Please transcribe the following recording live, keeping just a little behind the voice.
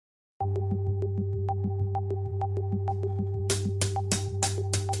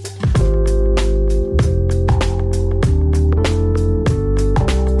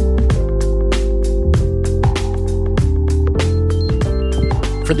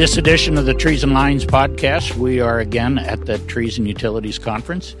For this edition of the Trees and Lines podcast, we are again at the Trees and Utilities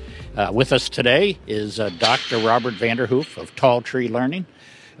Conference. With us today is Dr. Robert Vanderhoof of Tall Tree Learning.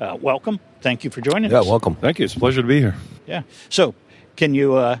 Welcome. Thank you for joining us. Yeah, welcome. Thank you. It's a pleasure to be here. Yeah. So, can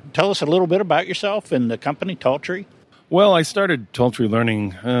you tell us a little bit about yourself and the company, Tall Tree? Well, I started Tall Tree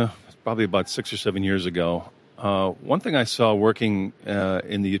Learning probably about 6 or 7 years ago. One thing I saw working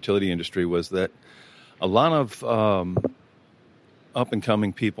in the utility industry was that a lot of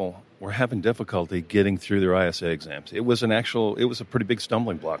up-and-coming people were having difficulty getting through their ISA exams. It was a pretty big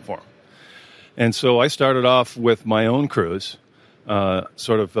stumbling block for them. And so I started off with my own crews,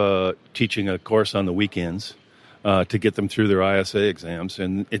 teaching a course on the weekends to get them through their ISA exams,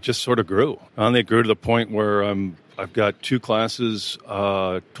 and it just sort of grew. And it grew to the point where I've got 2 classes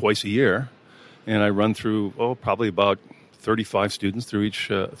twice a year, and I run through probably about 35 students through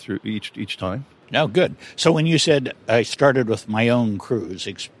each time. Oh, good. So when you said I started with my own crews,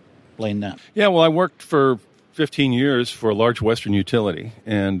 explain that. Yeah, well, I worked for 15 years for a large Western utility,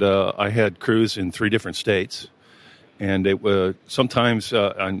 and I had crews in 3 different states. And it was sometimes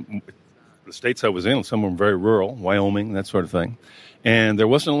the states I was in, some were very rural, Wyoming, that sort of thing. And there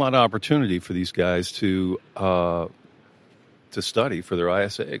wasn't a lot of opportunity for these guys to study for their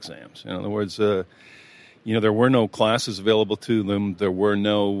ISA exams. In other words, there were no classes available to them. There were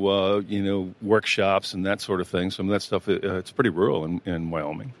no, workshops and that sort of thing. Some of that stuff, it's pretty rural in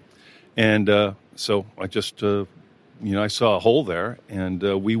Wyoming. And so I just, I saw a hole there, and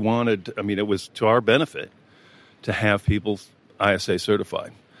we wanted, it was to our benefit to have people ISA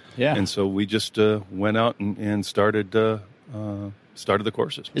certified. Yeah. And so we just went out and started the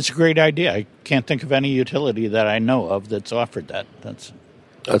courses. It's a great idea. I can't think of any utility that I know of that's offered that.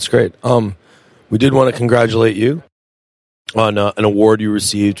 That's great. We did want to congratulate you on an award you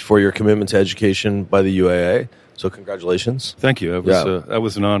received for your commitment to education by the UAA. So congratulations. Thank you. That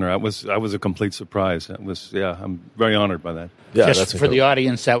was an honor. I was a complete surprise. I'm very honored by that. Yeah, just that's for the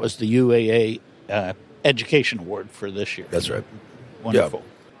audience, that was the UAA Education Award for this year. That's right. Wonderful.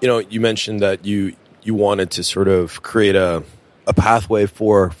 Yeah. You mentioned that you wanted to sort of create a pathway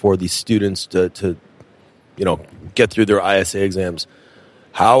for these students to get through their ISA exams.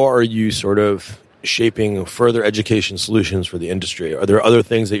 How are you sort of shaping further education solutions for the industry? Are there other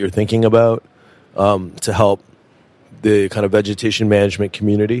things that you're thinking about to help the kind of vegetation management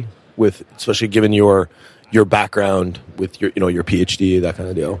community, with especially given your background with your PhD, that kind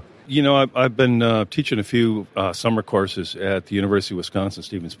of deal? I've been teaching a few summer courses at the University of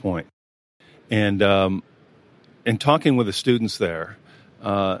Wisconsin-Stevens Point, and talking with the students there,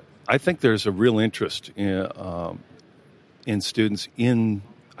 I think there's a real interest in students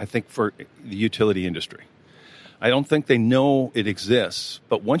for the utility industry. I don't think they know it exists,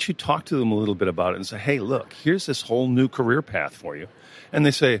 but once you talk to them a little bit about it and say, hey, look, here's this whole new career path for you, and they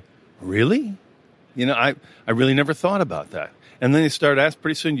say, really? I really never thought about that. And then they start asking,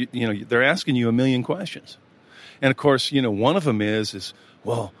 pretty soon, they're asking you a million questions. And of course, one of them is,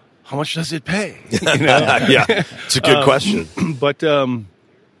 well, how much does it pay? Yeah, it's a good question. But,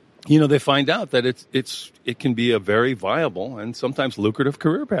 they find out that it can be a very viable and sometimes lucrative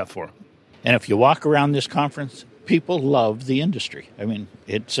career path for them. And if you walk around this conference, people love the industry.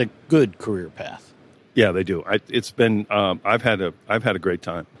 It's a good career path. Yeah, they do. I've had a great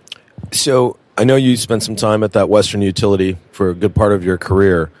time. So I know you spent some time at that Western utility for a good part of your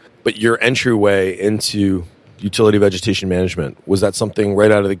career, but your entryway into utility vegetation management, was that something right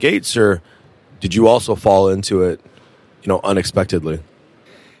out of the gates, or did you also fall into it, unexpectedly?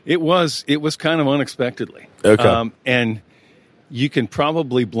 It was kind of unexpectedly. Okay. And you can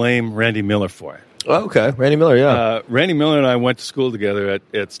probably blame Randy Miller for it. Oh, okay. Randy Miller, yeah. Randy Miller and I went to school together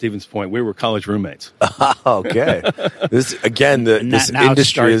at Stevens Point. We were college roommates. Okay. This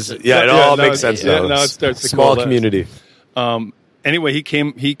industry is, it all makes sense now. Now it starts to small community. Anyway, he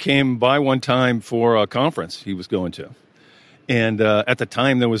came by one time for a conference he was going to. And at the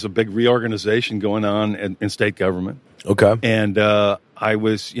time, there was a big reorganization going on in state government. Okay. And I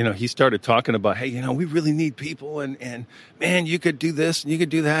was, he started talking about, hey, we really need people, and man, you could do this and you could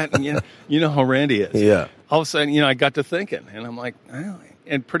do that, and you know how Randy is. Yeah. All of a sudden, I got to thinking, and I'm like, well,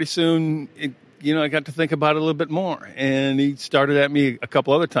 and pretty soon, I got to think about it a little bit more, and he started at me a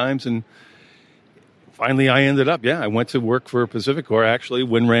couple other times, and finally, I ended up, I went to work for Pacific Corps actually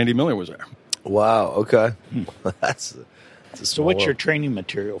when Randy Miller was there. Wow. Okay. That's so what's your training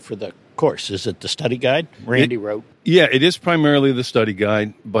material for the course? Is it the study guide Randy wrote? Yeah, it is primarily the study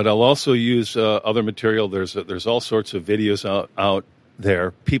guide, but I'll also use other material. There's all sorts of videos out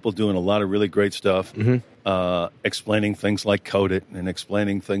there, people doing a lot of really great stuff, explaining things like code it and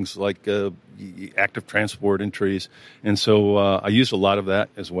explaining things like active transport in trees. And so I use a lot of that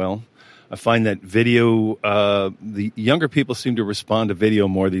as well. I find that video, the younger people seem to respond to video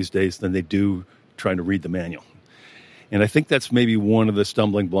more these days than they do trying to read the manual. And I think that's maybe one of the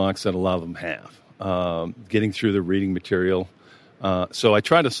stumbling blocks that a lot of them have, getting through the reading material. So I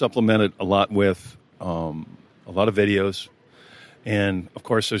try to supplement it a lot with a lot of videos. And, of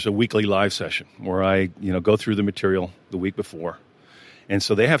course, there's a weekly live session where I, go through the material the week before. And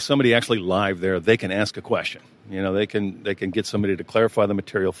so they have somebody actually live there. They can ask a question. They can get somebody to clarify the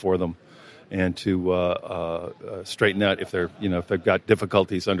material for them and to straighten out if if they've got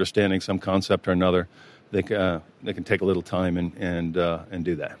difficulties understanding some concept or another. They can take a little time and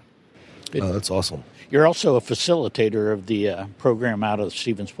do that. Oh, that's awesome. You're also a facilitator of the program out of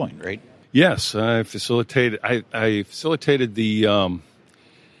Stevens Point, right? Yes, I facilitated. I facilitated the.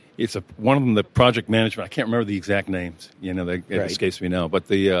 It's one of them, the project management. I can't remember the exact names. It escapes me now. But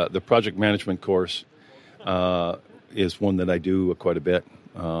the project management course is one that I do quite a bit.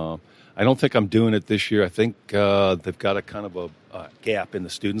 I don't think I'm doing it this year. I think they've got a kind of a gap in the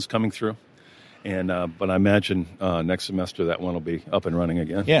students coming through. But I imagine next semester that one will be up and running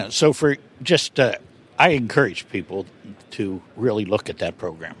again. Yeah. So for just, I encourage people to really look at that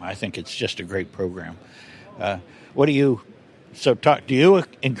program. I think it's just a great program. Do you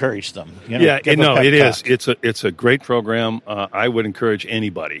encourage them? It is. It's a great program. I would encourage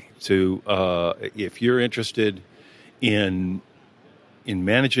anybody to, if you're interested in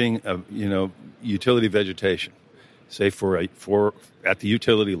managing, utility vegetation, say for at the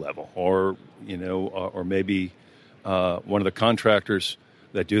utility level, or maybe one of the contractors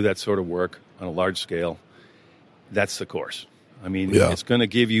that do that sort of work on a large scale. That's the course. I mean, It's going to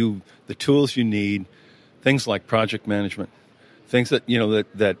give you the tools you need, things like project management, things that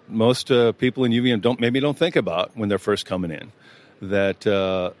that most people in UVM don't think about when they're first coming in. That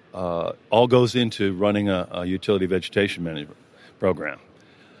all goes into running a utility vegetation management program.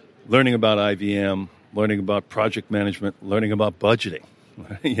 Learning about IVM, learning about project management, learning about budgeting,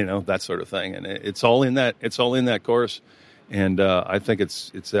 that sort of thing, and it's all in that. It's all in that course, and I think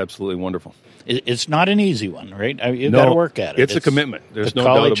it's absolutely wonderful. It's not an easy one, right? You've got to work at it. It's a commitment. There's no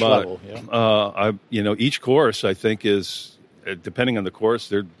doubt about level, it. Yeah. Each course I think is, depending on the course,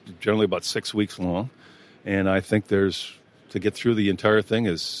 they're generally about 6 weeks long, and I think to get through the entire thing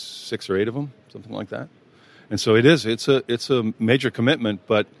is 6 or 8 of them, something like that. And so it is. It's a major commitment,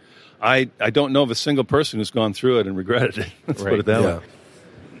 but I don't know of a single person who's gone through it and regretted it. Let's put it that way.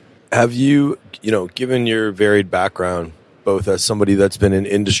 Have you, given your varied background, both as somebody that's been in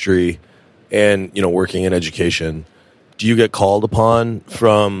industry and, working in education, do you get called upon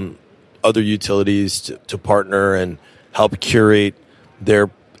from other utilities to partner and help curate their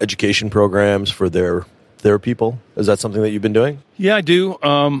education programs for their people? Is that something that you've been doing? Yeah, I do.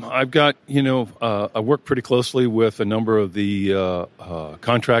 I've got, I work pretty closely with a number of the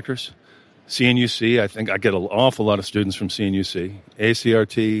contractors. CNUC, I think I get an awful lot of students from CNUC.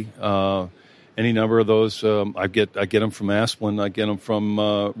 ACRT, any number of those. I get them from Asplin. I get them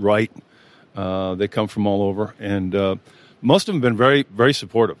from Wright. They come from all over. And most of them have been very, very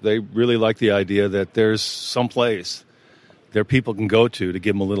supportive. They really like the idea that there's some place their people can go to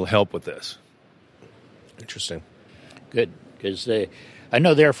give them a little help with this. Interesting. Good, because I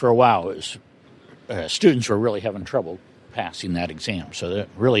know there for a while, students were really having trouble passing that exam, so they're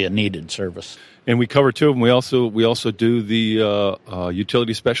really a needed service. And we cover 2 of them. We also do the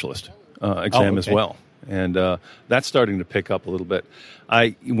utility specialist exam as well, and that's starting to pick up a little bit.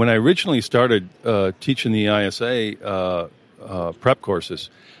 When I originally started teaching the ISA prep courses,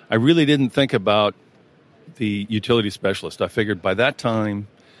 I really didn't think about the utility specialist. I figured by that time,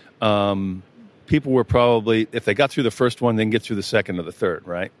 people were probably, if they got through the first one, they can get through the second or the third,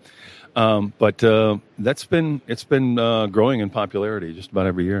 right? But it's been growing in popularity just about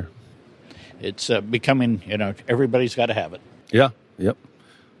every year. It's becoming, everybody's got to have it. Yeah. Yep.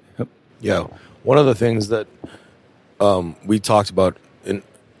 Yeah. One of the things that we talked about in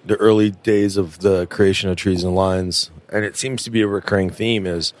the early days of the creation of Trees and Lines, and it seems to be a recurring theme,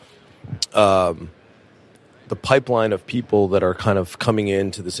 is the pipeline of people that are kind of coming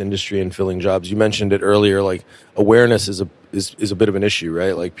into this industry and filling jobs. You mentioned it earlier, like awareness is a bit of an issue,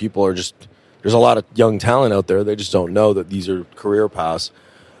 right? Like people are there's a lot of young talent out there. They just don't know that these are career paths.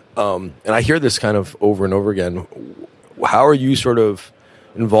 And I hear this kind of over and over again. How are you sort of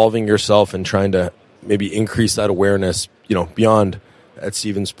involving yourself in trying to maybe increase that awareness, beyond at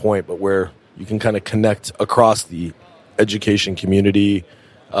Stevens Point, but where you can kind of connect across the education community,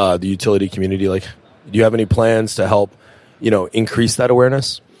 the utility community? Like, do you have any plans to help increase that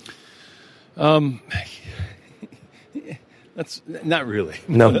awareness? That's not really.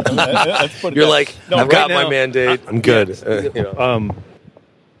 No. You're like, I've got my mandate. I'm good.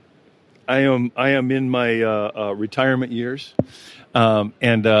 I am in my retirement years,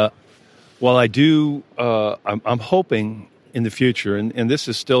 and while I do, I'm hoping in the future, and this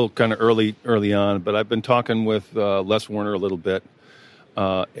is still kind of early on, but I've been talking with Les Warner a little bit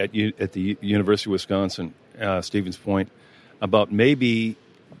at the University of Wisconsin, Stevens Point, about maybe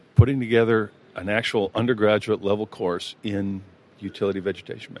putting together an actual undergraduate level course in utility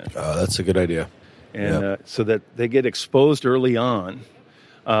vegetation management. Oh, that's a good idea. And so that they get exposed early on,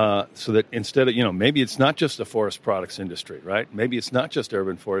 so that instead of, maybe it's not just the forest products industry, right? Maybe it's not just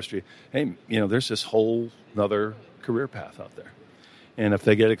urban forestry. Hey, there's this whole other career path out there. And if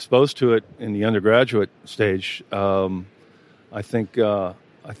they get exposed to it in the undergraduate stage, I think you're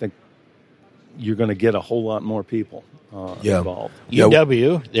going to get a whole lot more people involved.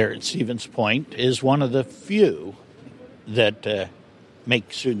 UW, there at Stevens Point, is one of the few that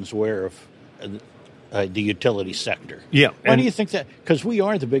make students aware of the utility sector. Yeah. Why do you think that? Because we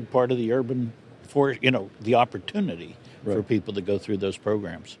are the big part of the urban the opportunity for people to go through those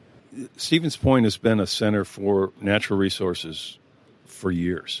programs. Stevens Point has been a center for natural resources for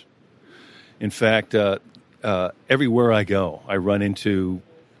years. In fact, everywhere I go, I run into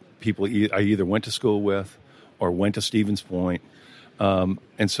people I either went to school with or went to Stevens Point,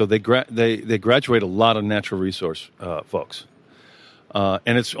 and so they graduate a lot of natural resource folks.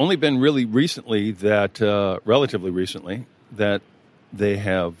 And it's only been really recently relatively recently, that they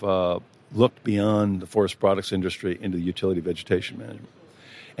have looked beyond the forest products industry into utility vegetation management.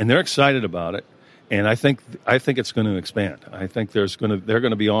 And they're excited about it, and I think it's going to expand. I think they're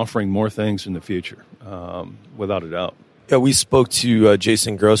going to be offering more things in the future, without a doubt. Yeah, we spoke to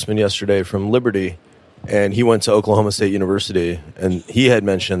Jason Grossman yesterday from Liberty, and he went to Oklahoma State University, and he had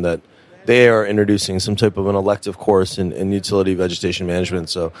mentioned that they are introducing some type of an elective course in utility vegetation management.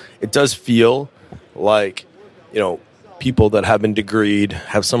 So it does feel like, people that have been degreed,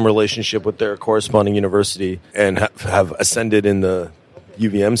 have some relationship with their corresponding university, and have ascended in the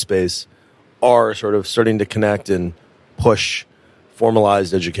UVM space, are sort of starting to connect and push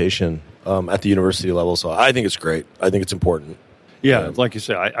formalized education at the university level. So I think it's great. I think it's important. Yeah, like you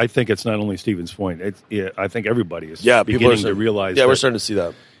say, I think it's not only Stevens Point. I think everybody is beginning to realize. Yeah, we're starting to see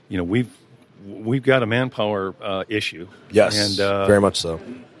that. We've got a manpower issue. Yes, and very much so.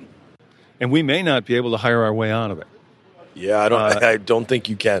 And we may not be able to hire our way out of it. Yeah, I don't think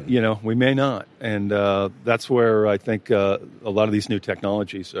you can. We may not, and that's where I think a lot of these new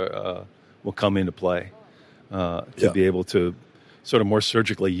technologies will come into play to be able to sort of more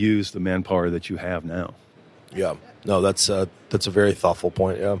surgically use the manpower that you have now. Yeah, no, that's a very thoughtful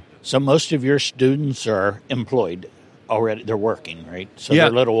point. Yeah. So most of your students are employed already; they're working, right? So they're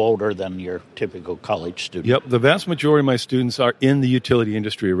a little older than your typical college student. Yep, the vast majority of my students are in the utility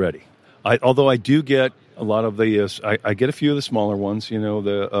industry already. Although I do get a lot of I get a few of the smaller ones,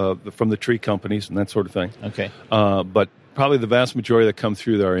 from the tree companies and that sort of thing. Okay. But probably the vast majority that come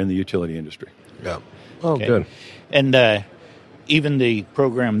through there are in the utility industry. Yeah. Oh, good. And even the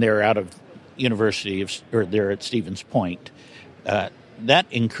program there out of they're at Stevens Point, that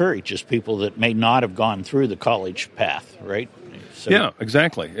encourages people that may not have gone through the college path, right? So, yeah,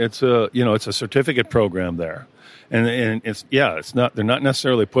 exactly. It's it's a certificate program there. And it's not. They're not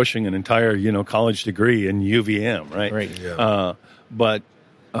necessarily pushing an entire college degree in UVM, right? Right. Yeah. But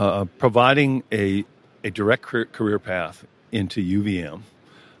providing a direct career path into UVM,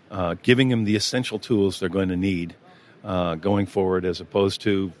 giving them the essential tools they're going to need going forward, as opposed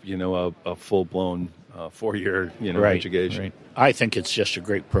to a full blown 4-year education. Right. I think it's just a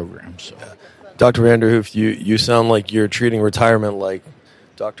great program. So, Dr. Vanderhoof, you sound like you're treating retirement like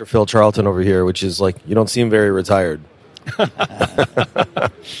Dr. Phil Charlton over here, which is like, you don't seem very retired.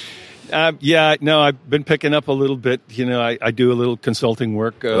 I've been picking up a little bit. I do a little consulting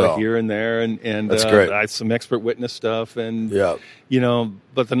work here and there, and that's great. I some expert witness stuff, and but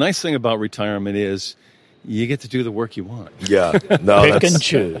the nice thing about retirement is you get to do the work you want. Yeah, no, pick and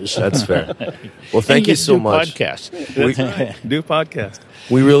choose. That's fair. Well, thank you so much. Do podcast.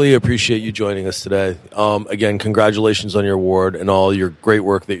 We really appreciate you joining us today. Again, congratulations on your award and all your great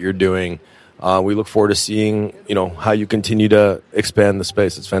work that you're doing. We look forward to seeing, how you continue to expand the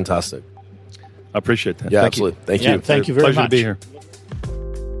space. It's fantastic. I appreciate that. Yeah, absolutely. Thank you. Thank you very much. Pleasure to be here.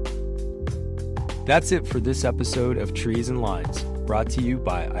 That's it for this episode of Trees and Lines, brought to you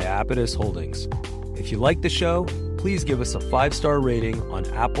by Iapetus Holdings. If you like the show, please give us a 5-star rating on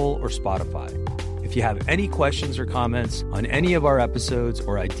Apple or Spotify. If you have any questions or comments on any of our episodes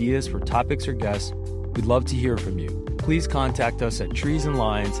or ideas for topics or guests, we'd love to hear from you. please contact us at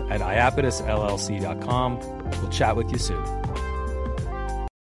treesandlines@iapetusllc.com. We'll chat with you soon.